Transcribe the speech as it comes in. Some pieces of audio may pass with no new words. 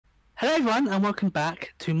Hello everyone and welcome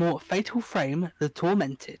back to more Fatal Frame, The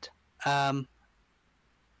Tormented. In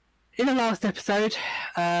the last episode,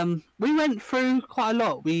 we went through quite a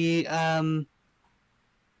lot.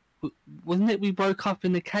 Wasn't it we woke up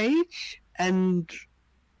in the cage? And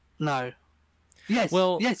no. Yes,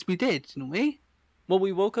 we did, didn't we? Well,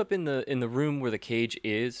 we woke up in the room where the cage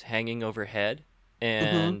is hanging overhead,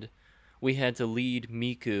 and we had to lead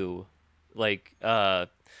Miku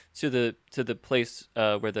to the place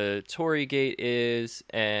where the Torii gate is,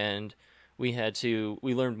 and we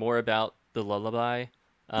learned more about the lullaby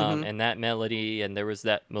and that melody, and there was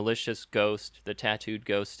that malicious ghost, the tattooed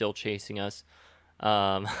ghost, still chasing us,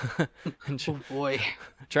 Oh boy.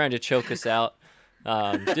 trying to choke us out.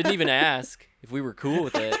 Didn't even ask if we were cool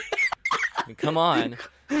with it. I mean, come on.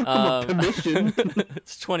 Permission.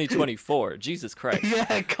 It's 2024. Jesus Christ.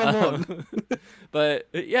 Yeah, come on. But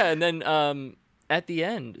yeah, and then at the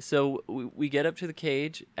end, so we get up to the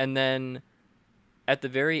cage, and then at the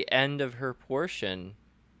very end of her portion,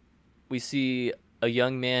 we see a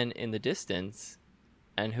young man in the distance.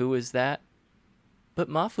 And who is that? But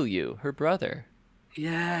Mafuyu, her brother.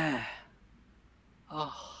 Yeah.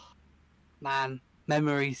 Oh, man.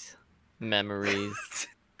 Memories.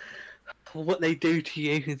 What they do to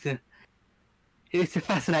you it's a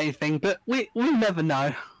fascinating thing, but we'll never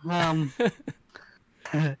know.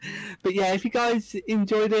 But yeah, if you guys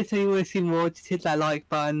enjoyed it and you want to see more, just hit that like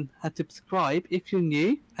button and subscribe if you're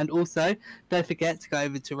new. And also, don't forget to go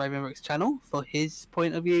over to Ravenrick's channel for his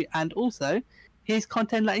point of view and also his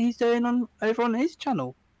content that he's doing over on his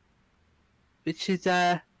channel, which is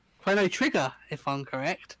Chrono Trigger, if I'm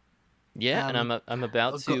correct. Yeah, and I'm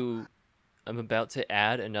about to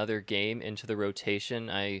add another game into the rotation.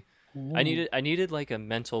 I needed like a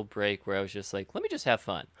mental break where I was just like, let me just have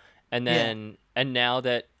fun. And then and now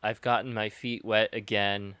that I've gotten my feet wet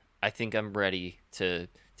again, I think I'm ready to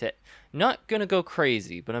not gonna go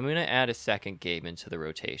crazy, but I'm gonna add a second game into the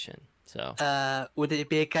rotation. So would it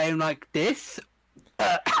be a game like this?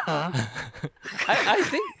 I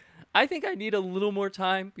think I need a little more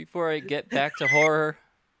time before I get back to horror.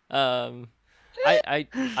 I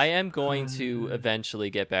am going to eventually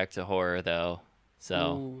get back to horror though.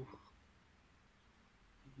 So Ooh.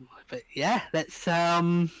 But yeah,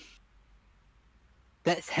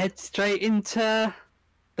 let's head straight into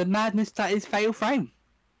the madness that is Fatal Frame.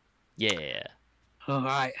 yeah.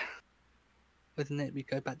 Alright. Wasn't it? We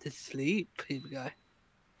go back to sleep. Here we go.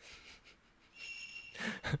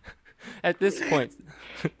 At this point,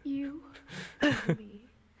 You tell me,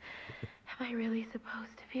 am I really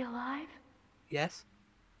supposed to be alive? Yes.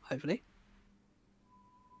 Hopefully.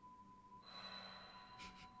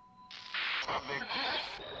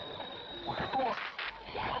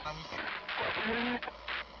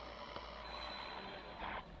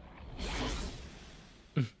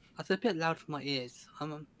 That's a bit loud for my ears. I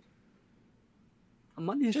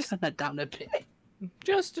might need to turn that down a bit.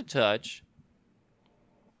 just a touch.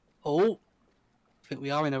 Oh, I think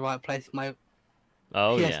we are in the right place. My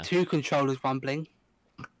yeah. PS2 controllers rumbling.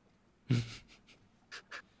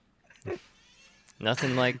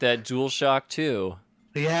 Nothing like that DualShock 2.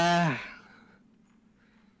 Yeah.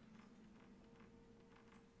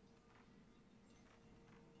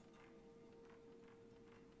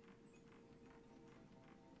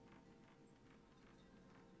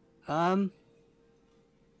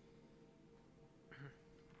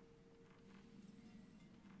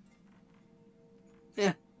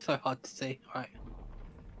 Yeah, so hard to see. Right.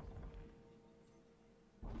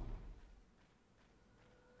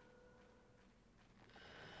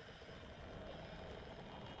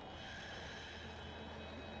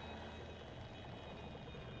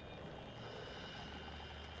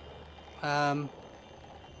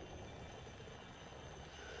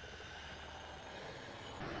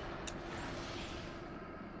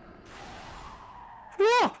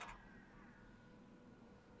 Whoa!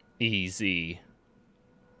 Easy.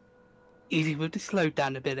 Easy with the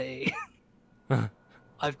slowdown ability.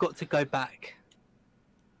 I've got to go back.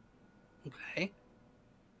 Okay.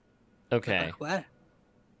 Okay. Go back where?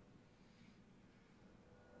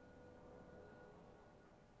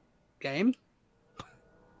 Game?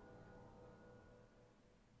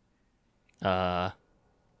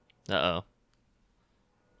 Uh-oh.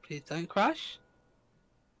 Please don't crash.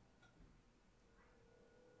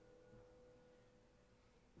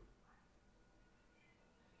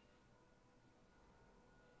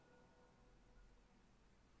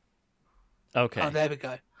 Okay. Oh, there we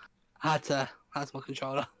go. That's my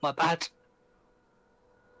controller. My bad.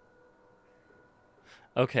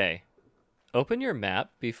 Okay. Open your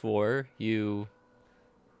map before you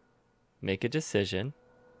make a decision.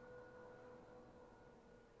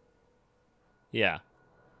 Yeah.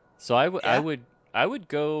 So I Yeah? would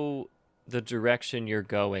go the direction you're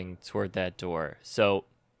going toward that door. So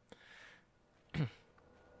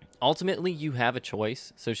ultimately you have a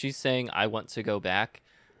choice. So she's saying I want to go back.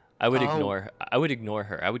 I would Oh, ignore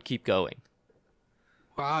her. I would keep going.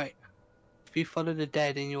 right. If you follow the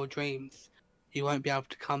dead in your dreams, you won't be able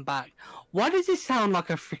to come back. Why does this sound like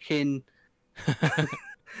a freaking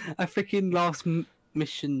last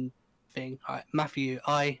mission thing? Right, Matthew.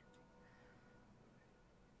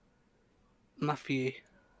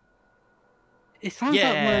 It sounds like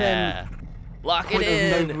one of them Yeah. Lock it point of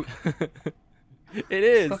in. no. It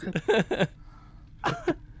It's is. like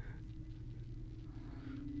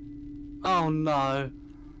oh no.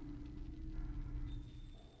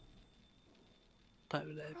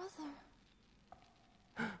 Don't let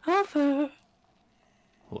Arthur.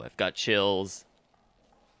 Oh, I've got chills.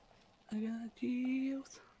 I got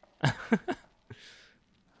chills.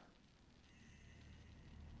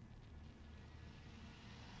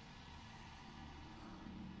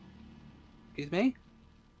 Excuse me?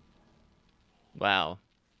 Wow.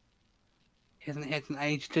 He hasn't hit an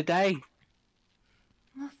age today.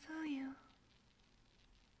 I'll feel you.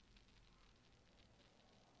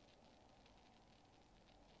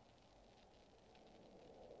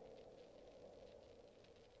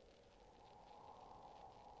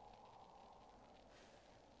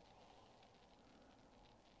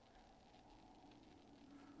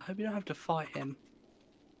 I hope you don't have to fight him.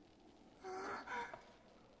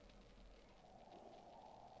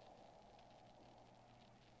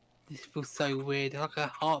 This feels so weird. Like a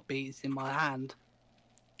heartbeat's in my hand.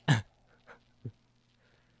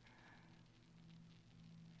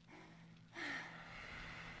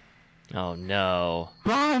 Oh no.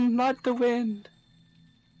 Run like the wind.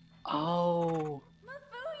 Oh.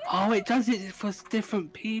 Oh, it does it for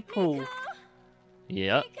different people.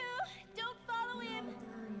 Yep. Don't follow him.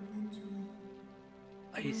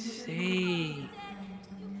 I see. You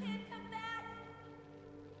can't come back.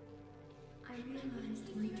 I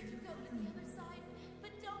realized when Go to the other side,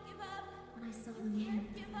 but don't give up. I saw the man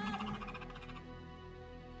Can't give up.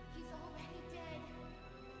 He's already dead.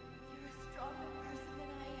 You're a stronger person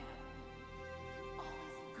than I am. You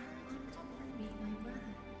always encourage and comfort me. my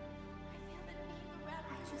brother. I feel that being around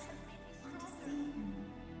I you just has made me want to stronger. see him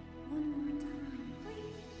one more time.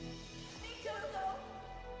 Please, Nico,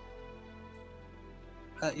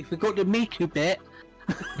 though. You forgot the Miku bit.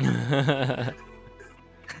 Nico,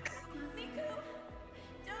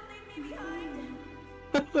 don't leave me behind.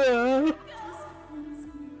 Go. Just once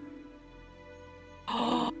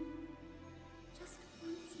more.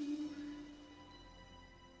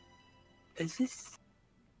 Is this?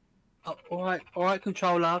 Oh, all right,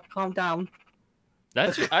 controller, calm down.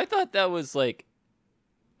 I thought that was like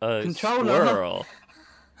a Controller. squirrel.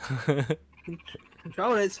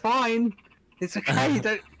 Controller, it's fine. It's okay.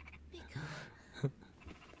 Don't.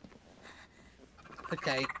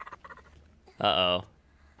 Okay. Uh-oh.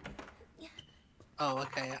 Oh,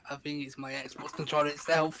 okay. I think it's my Xbox controller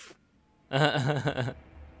itself.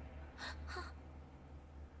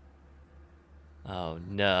 Oh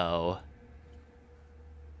no.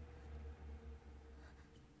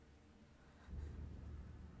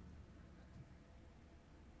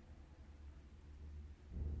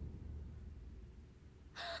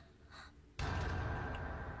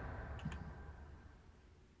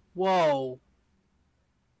 Whoa.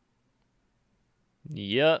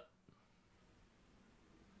 Yep.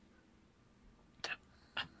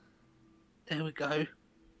 There we go.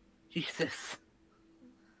 Jesus.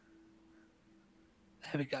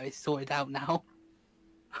 There we go. It's sorted out now.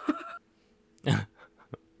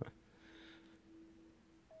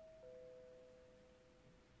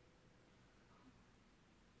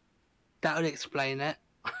 That would explain it.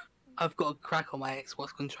 I've got a crack on my Xbox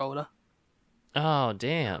controller. Oh,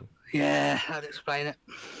 damn. Yeah, that'd explain it.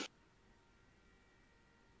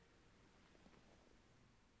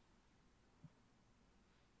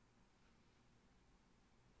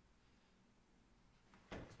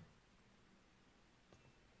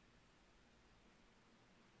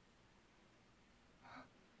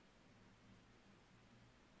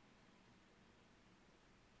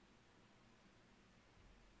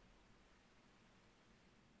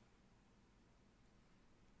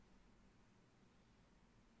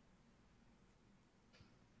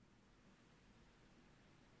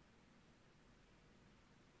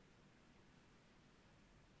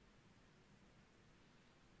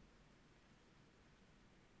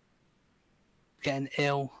 Getting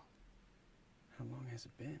ill. How long has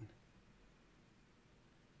it been?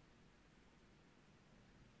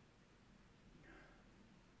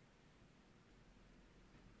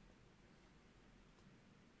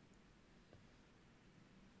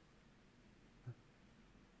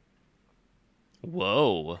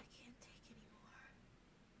 Whoa. I can't take anymore.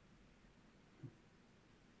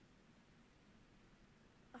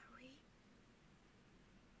 Are we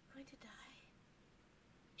going to die?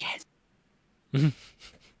 Yes.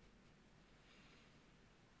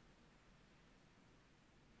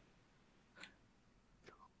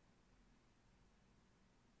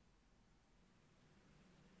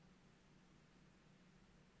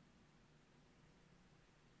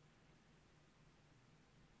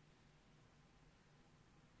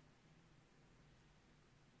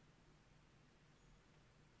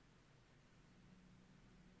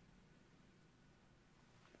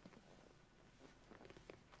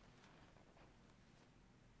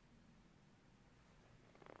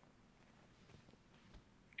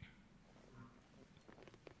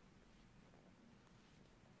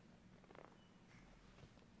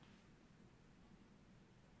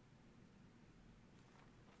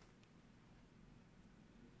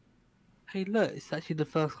 Hey, look, it's actually the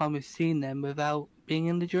first time we've seen them without being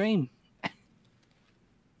in the dream.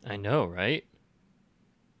 I know, right?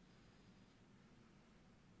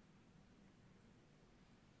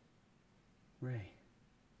 Ray,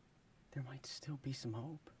 there might still be some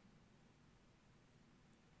hope.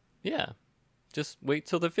 Yeah. Just wait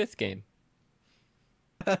till the 5th game.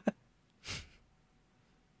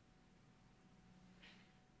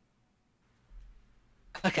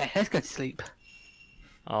 Okay, let's go to sleep.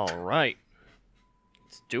 All right.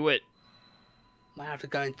 Let's do it. Might have to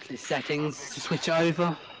go into the settings to switch it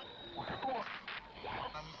over.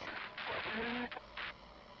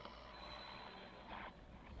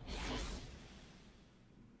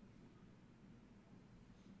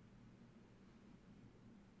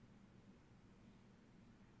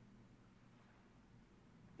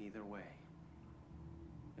 Either way,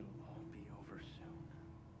 it'll all be over soon.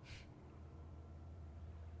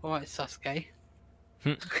 Alright, Sasuke.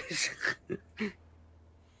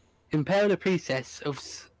 Impale the princess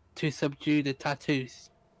to subdue the tattoo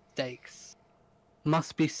stakes.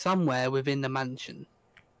 Must be somewhere within the mansion.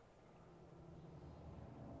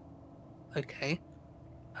 Okay.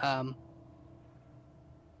 Oh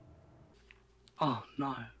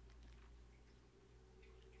no.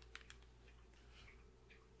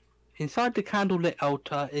 Inside the candlelit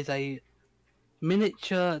altar is a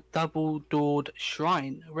miniature double-doored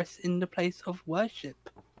shrine rests in the place of worship.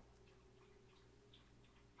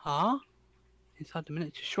 Huh? Inside the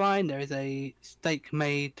miniature shrine there is a stake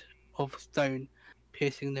made of stone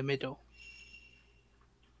piercing the middle.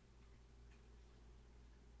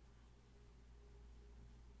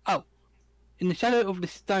 Oh, in the shadow of the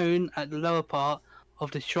stone at the lower part of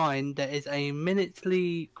the shrine there is a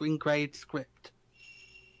minutely engraved script.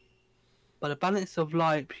 By the balance of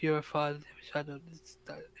light purified the shadow of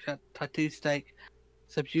the tattoo stake,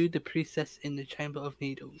 subdued the priestess in the chamber of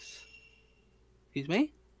needles. Excuse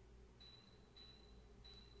me?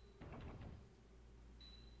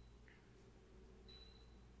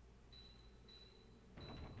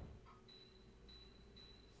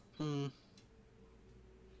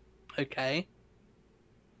 Okay.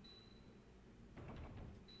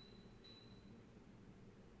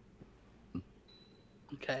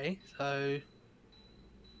 Okay, so...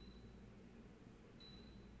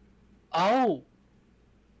 Oh!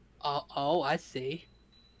 Oh, I see.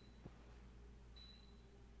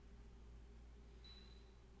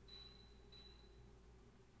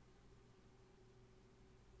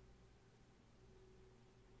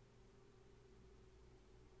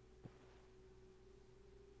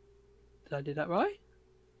 Did I do that right?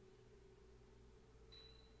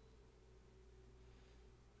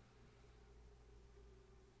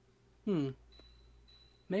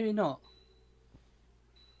 Maybe not.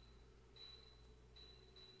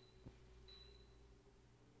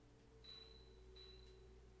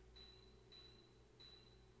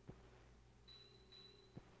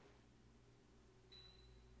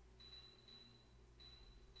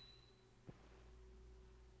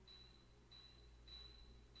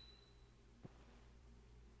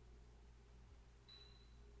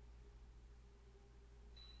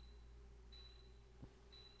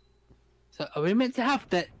 So are we meant to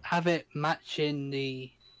have it matching the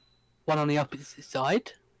one on the opposite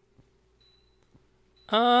side?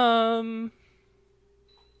 Um,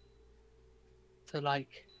 So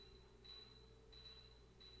like...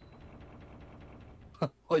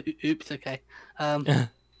 Oh, oops, okay. Like...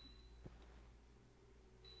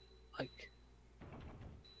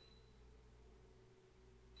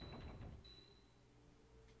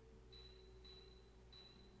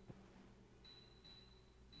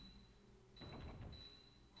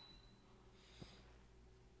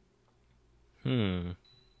 hmm.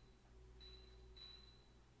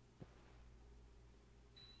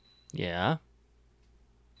 Yeah.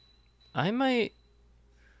 I might.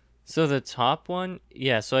 So the top one,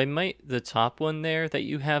 yeah. So the top one there that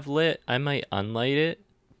you have lit, I might unlight it,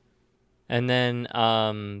 and then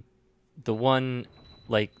the one,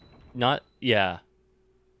 like, not, yeah,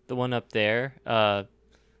 the one up there. So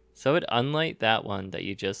I would unlight that one that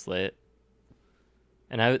you just lit,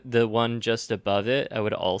 and the one just above it, I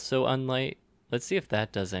would also unlight. Let's see if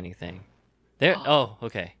that does anything. There. Oh,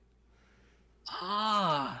 okay.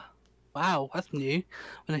 Ah, wow, that's new.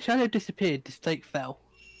 When the shadow disappeared, the stake fell.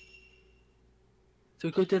 So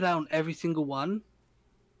we could do that on every single one.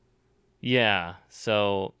 Yeah.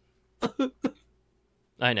 So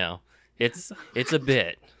I know it's a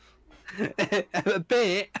bit. A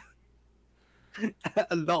bit.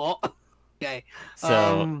 A lot. Okay.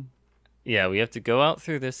 So yeah, we have to go out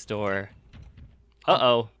through this door.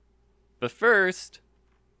 Uh-oh. But first,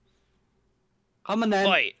 Come on then.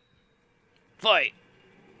 fight. Fight.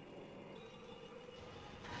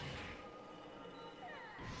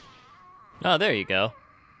 Oh, there you go.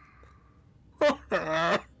 There's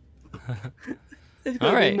All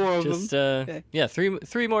gotta right. be more of Just them. Okay. yeah,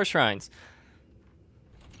 three more shrines.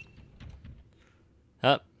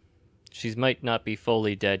 Up. She might not be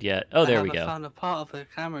fully dead yet. Oh, there we I go. found a part of the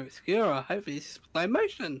camera obscura. Hopefully it's slow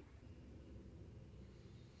motion.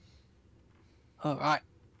 Alright.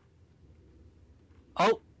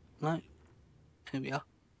 Oh, no. Here we are.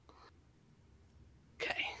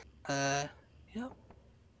 Okay. Yep.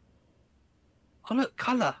 Oh look,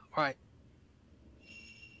 colour. Right.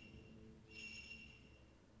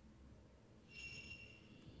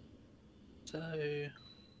 So...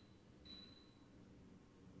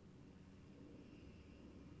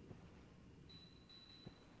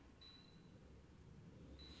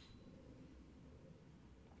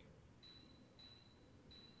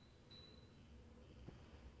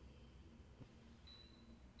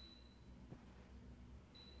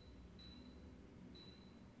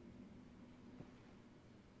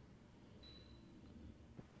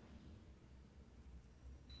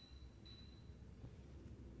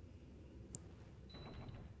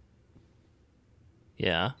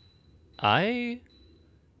 Yeah. I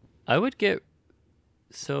would get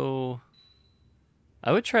so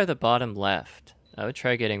I would try the bottom left. I would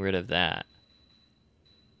try getting rid of that.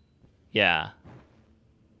 Yeah.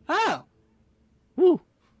 Oh! Woo.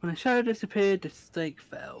 When the shadow disappeared, the stake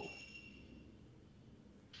fell.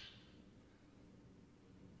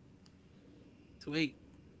 Sweet.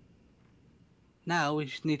 Now we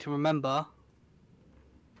just need to remember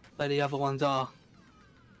where the other ones are.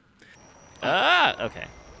 Ah, okay.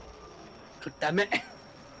 God damn it.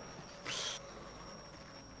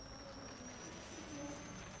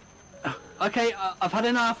 Okay, I've had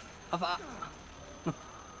enough.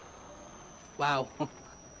 Wow.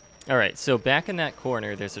 All right, so back in that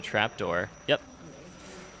corner, there's a trapdoor. Yep.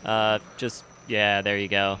 Just, yeah, there you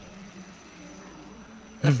go.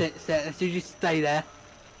 That's it, so you just stay there.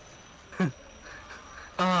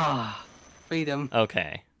 Ah, freedom.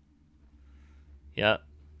 Okay. Yep.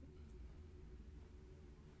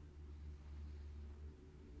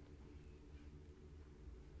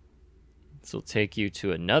 This will take you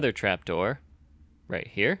to another trapdoor right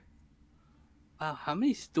here. Wow, how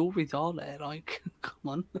many stories are there? Like, come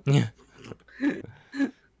on. Yeah.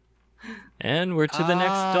 And we're to the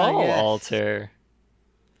next doll yes. altar.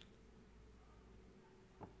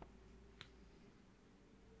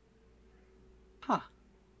 Huh.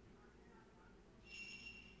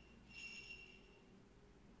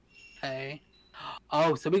 Okay.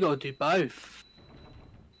 Oh, so we gotta do both.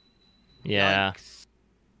 Yeah. Yikes.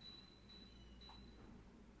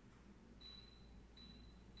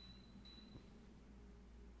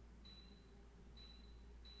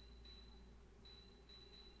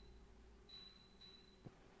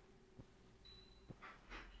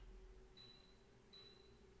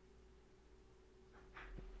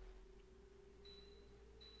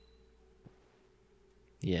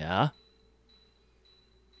 Yeah.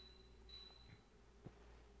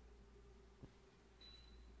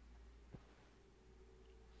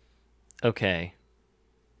 Okay.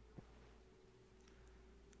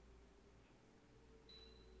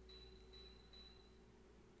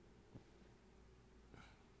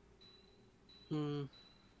 Hmm.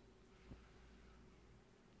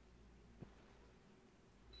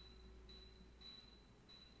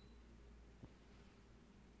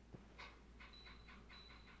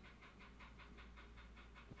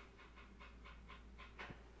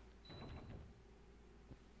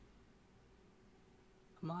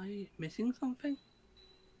 Am I missing something?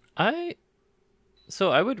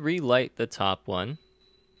 So I would relight the top one.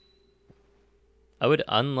 I would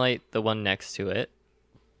unlight the one next to it.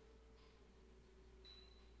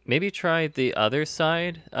 maybe try the other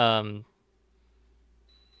side. So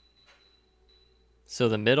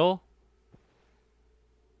the middle.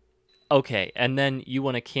 Okay, and then you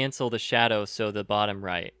want to cancel the shadow, so the bottom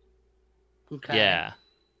right. Okay. Yeah,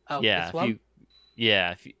 Oh, yeah. this one?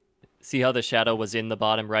 If you see how the shadow was in the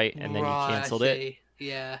bottom right, and then you Right, I canceled it. see.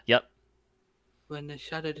 Yeah. Yep. When the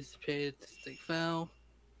shadow disappeared, the stick fell.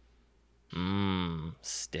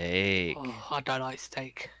 Steak. Oh, I don't like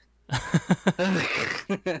steak.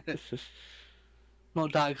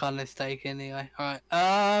 Not that kind of steak, anyway. Alright,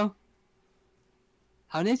 how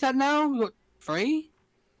many is that now? We got 3?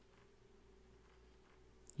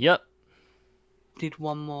 Yep. Did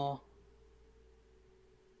one more.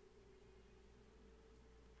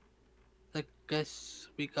 I guess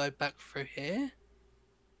we go back through here.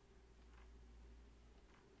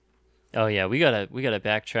 Oh yeah, we gotta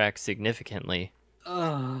backtrack significantly.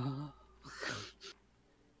 Oh.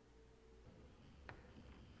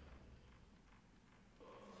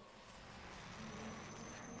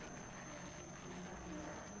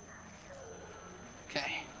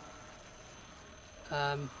 Okay.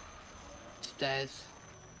 Stairs.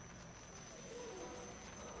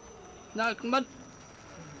 No, come on.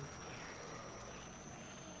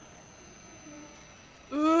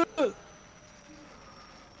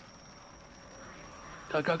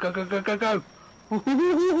 Go, go, go, go, go, go, go.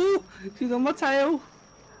 She's on my tail.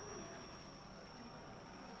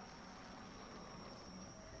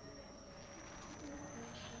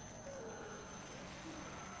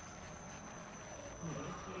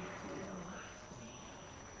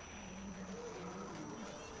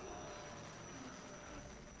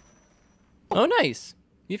 Oh, nice.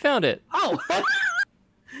 You found it. Oh!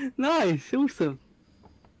 Nice, awesome.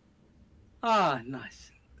 Ah,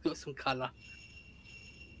 nice. Got some colour.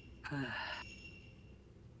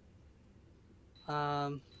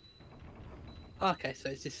 Okay, so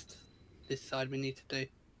it's just this side we need to do.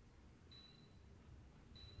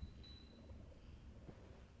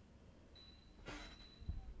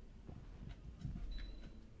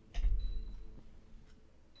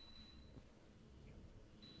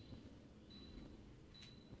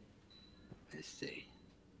 Let's see.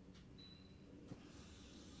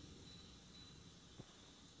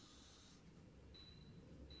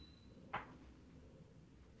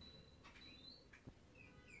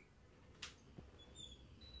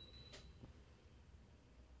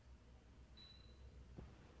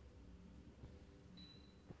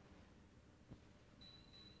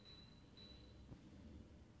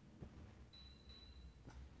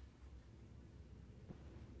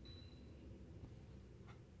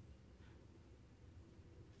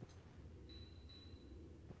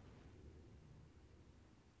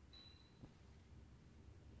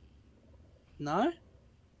 No?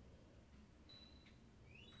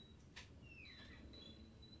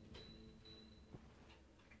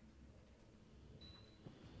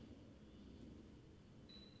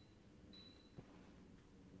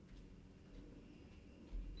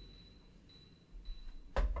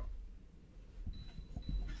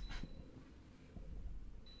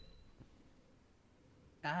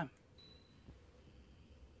 Damn.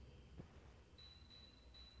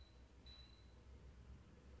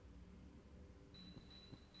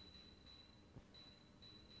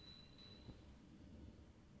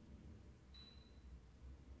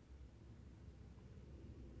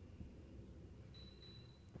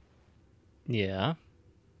 Yeah.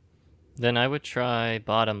 Then I would try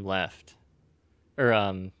bottom left.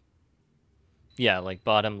 Or yeah, like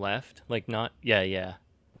bottom left. Like not yeah.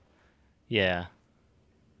 Yeah.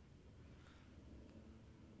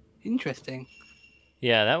 Interesting.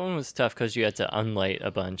 Yeah, that one was tough because you had to unlight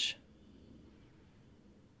a bunch.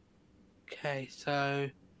 Okay, so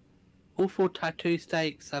all 4 tattoo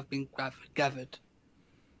stakes have been gathered.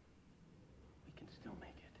 We can still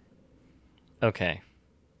make it. Okay.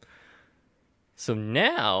 So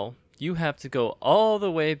now you have to go all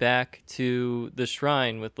the way back to the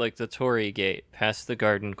shrine with like the torii gate past the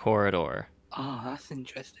garden corridor. Oh, that's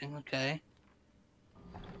interesting. Okay.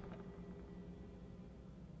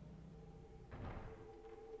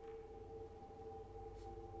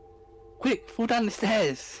 Quick, fall down the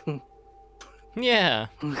stairs. Yeah.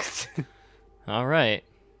 All right.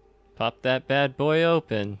 Pop that bad boy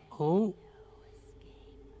open. Oh.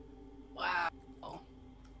 Wow.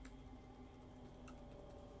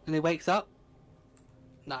 And he wakes up?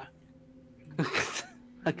 No.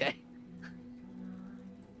 Okay.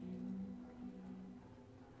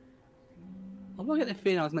 I'm not getting the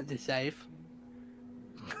feeling I was meant to save.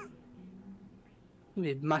 There'll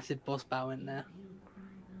be a massive boss battle in there.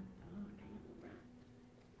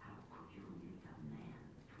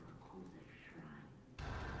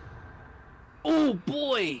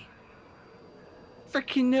 boy!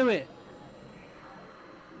 Freaking knew it!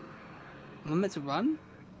 Am I meant to run?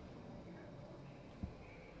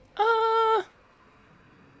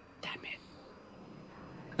 Damn it.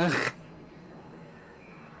 Ugh.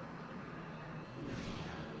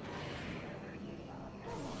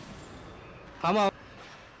 Come on.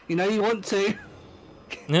 You know you want to.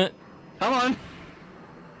 Eh. Come on.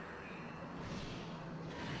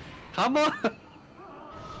 Come on.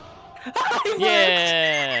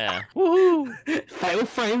 Yeah! Woohoo! Fatal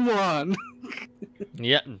frame 1.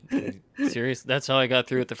 Yep. Serious. That's how I got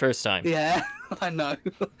through it the first time. Yeah, I know.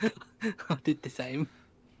 I did the same.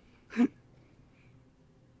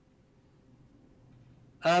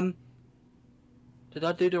 Did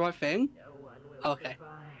I do the right thing? Okay.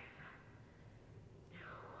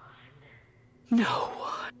 No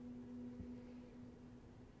one.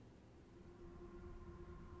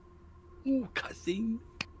 Ooh, cutscene.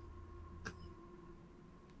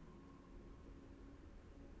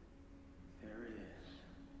 There it is.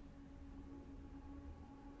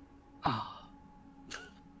 Ah.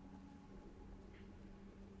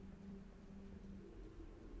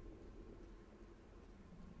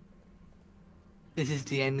 This is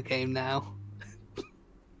the end game now.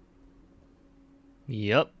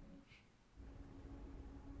 Yep.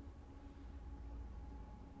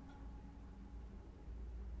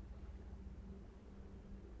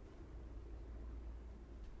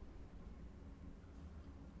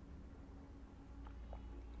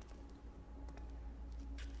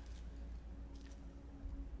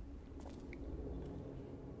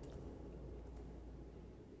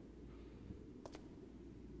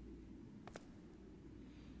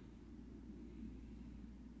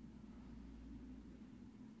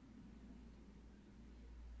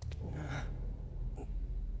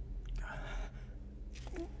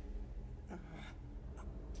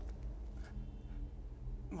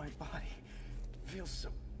 My body feels so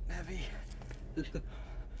heavy.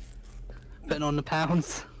 Putting on the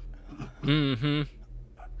pounds. Mm-hmm.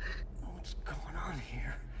 What's going on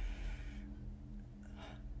here?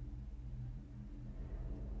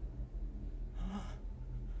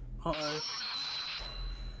 Uh-oh.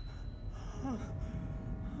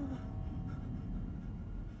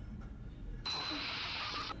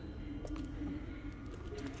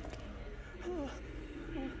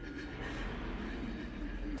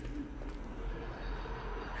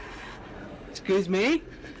 Excuse me?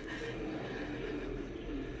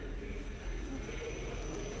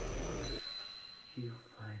 You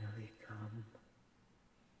finally come.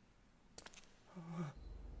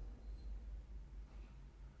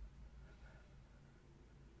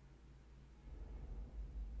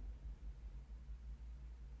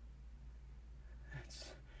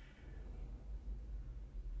 Let's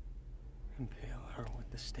impale her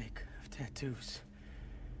with the stake of tattoos.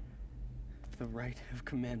 The rite of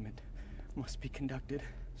commandment must be conducted,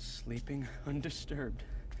 sleeping undisturbed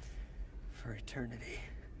for eternity.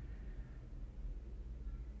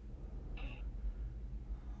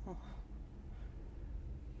 Oh.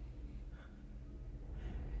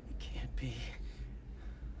 It can't be.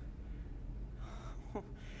 Oh,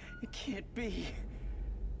 it can't be.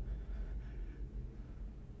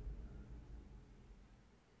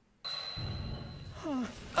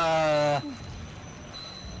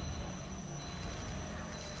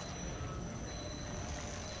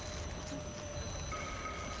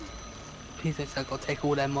 Please don't say I gotta take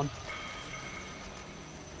all them on.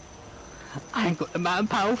 I ain't got the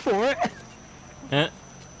manpower for it. Eh.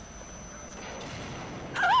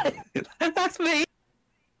 That's me.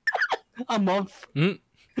 I'm off. Mm.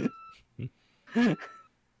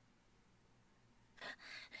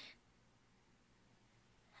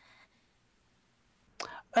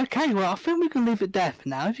 Okay, well, I think we can leave it there for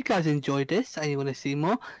now. If you guys enjoyed this and you want to see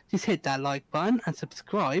more, just hit that like button and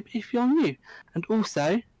subscribe if you're new. And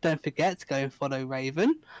also, don't forget to go and follow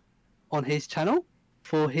Raven on his channel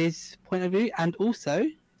for his point of view and also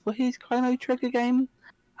for his Chrono Trigger game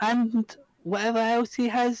and whatever else he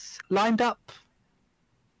has lined up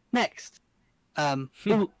next.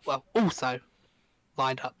 Also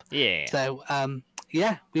lined up. Yeah. So,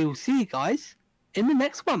 yeah, we will see you guys in the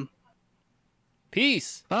next one.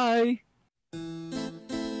 Peace. Bye.